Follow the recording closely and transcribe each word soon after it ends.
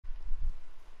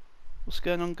What's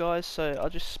going on, guys? So I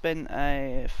just spent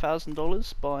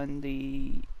 $1,000 buying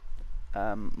the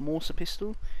Morsa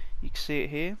pistol. You can see it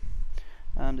here.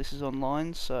 This is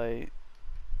online, so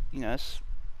you know it's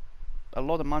a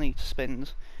lot of money to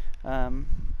spend.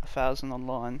 1,000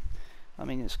 online. I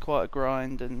mean, it's quite a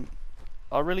grind, and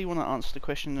I really want to answer the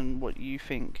question and what you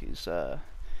think is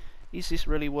this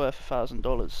really worth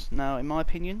 $1,000? Now, in my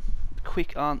opinion, the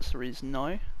quick answer is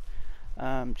no.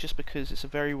 Just because it's a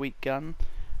very weak gun.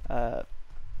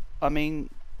 I mean,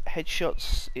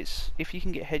 headshots, if you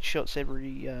can get headshots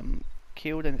every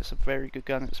kill, then it's a very good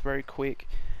gun. It's very quick.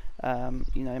 You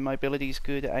know, mobility is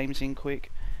good. It aims in quick.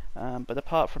 But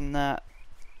apart from that,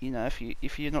 you know,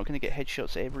 if you're not going to get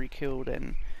headshots every kill,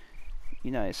 then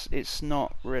you know it's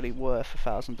not really worth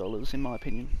 $1,000 in my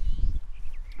opinion.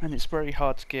 And it's very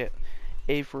hard to get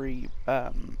every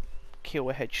kill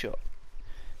a headshot.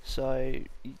 So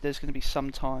there's going to be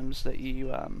some times that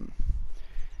you're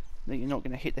not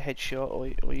going to hit the headshot,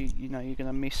 or you know you're going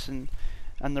to miss, and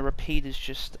the repeaters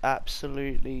just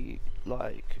absolutely,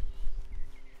 like,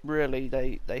 really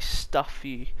they stuff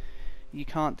you. You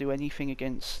can't do anything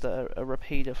against a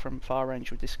repeater from far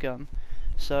range with this gun.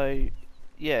 So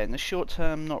yeah, in the short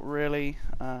term, not really.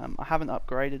 I haven't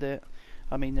upgraded it.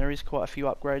 I mean, there is quite a few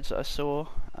upgrades that I saw,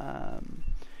 and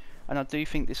I do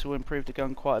think this will improve the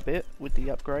gun quite a bit with the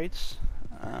upgrades,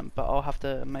 but I'll have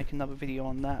to make another video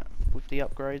on that with the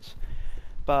upgrades.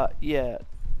 But yeah,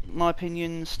 my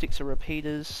opinion, stick to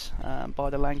repeaters. Buy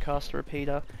the Lancaster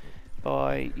repeater,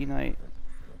 buy, you know,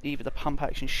 either the pump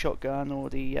action shotgun or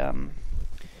the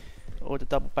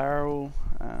double barrel,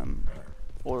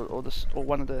 or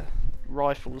one of the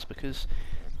rifles, because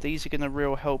these are going to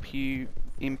real help you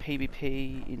in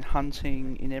PvP, in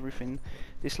hunting, in everything.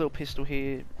 This little pistol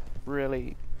here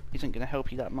really isn't going to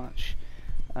help you that much.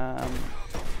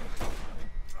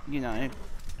 You know,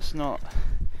 it's not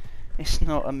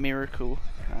a miracle.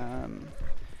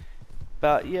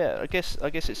 But yeah, I guess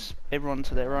it's everyone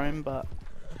to their own. But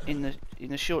in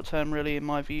the short term, really, in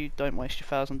my view, don't waste your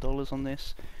 $1,000 on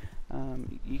this.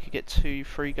 You could get 2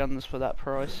 free guns for that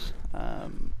price.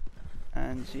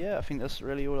 And yeah, I think that's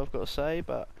really all I've got to say.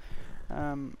 But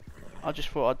I just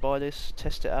thought I'd buy this,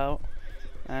 test it out,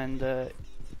 and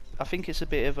I think it's a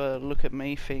bit of a look at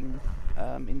me thing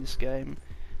in this game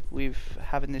with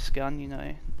having this gun. You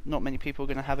know, not many people are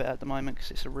going to have it at the moment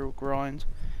because it's a real grind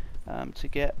to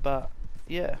get. But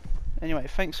yeah, anyway,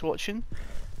 thanks for watching,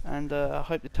 and I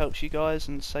hope it helps you guys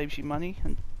and saves you money,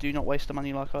 and do not waste the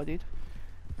money like I did.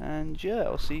 And yeah,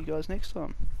 I'll see you guys next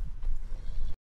time.